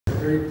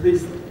very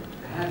pleased to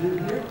have him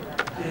here.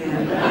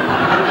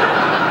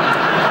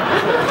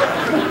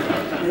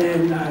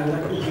 And I'd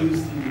like to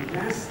introduce to you the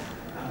cast.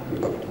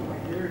 Over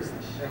here is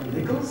Michelle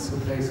Nichols, who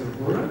plays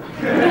Aurora.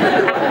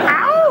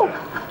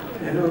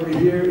 And over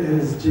here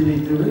is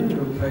Jimmy Doohan,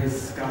 who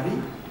plays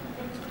Scotty.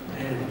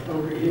 And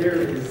over here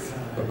is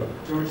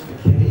George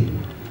McKay,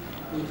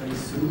 who plays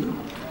Sulu.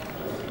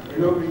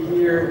 And over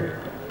here,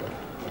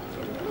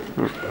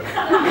 the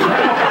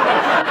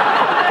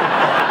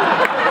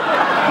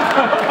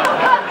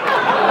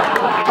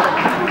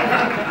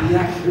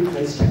actor who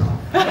plays Chekhov.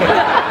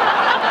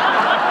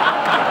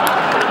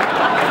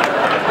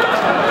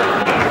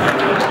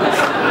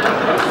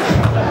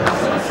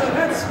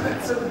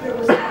 So there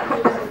was a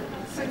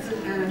sense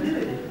of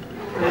anonymity.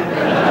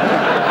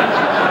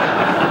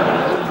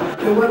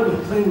 And one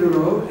was playing the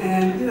role,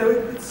 and you know,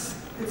 it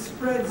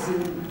spreads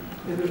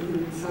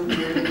in some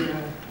way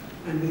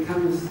and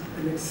becomes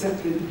an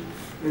accepted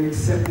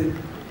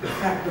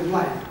fact of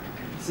life.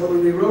 So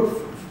when they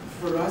wrote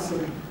for us, or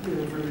you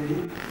know, for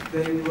me,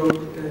 they wrote,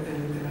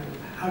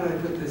 how do I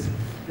put this?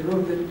 They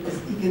wrote it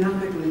as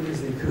economically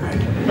as they could.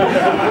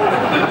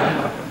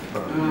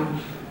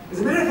 As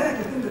a matter of fact,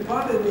 the thing that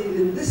bothered me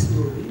in this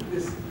movie,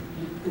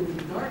 in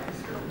the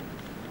Darkness film,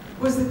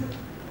 was that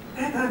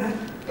Anton had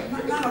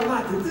not a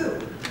lot to do.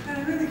 And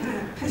it really kind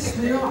of pissed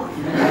me off.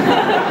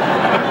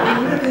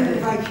 I'm living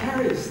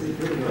vicariously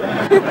through it.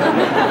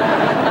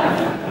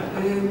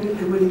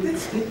 And when he did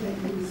speak,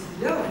 he was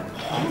yelling.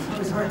 It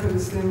was hard to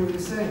understand what he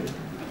was saying.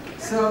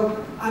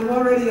 So I'm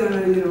already on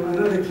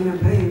another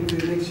campaign to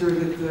make sure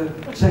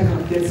that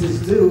Chekhov gets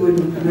his due in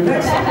the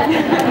next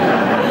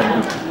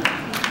one.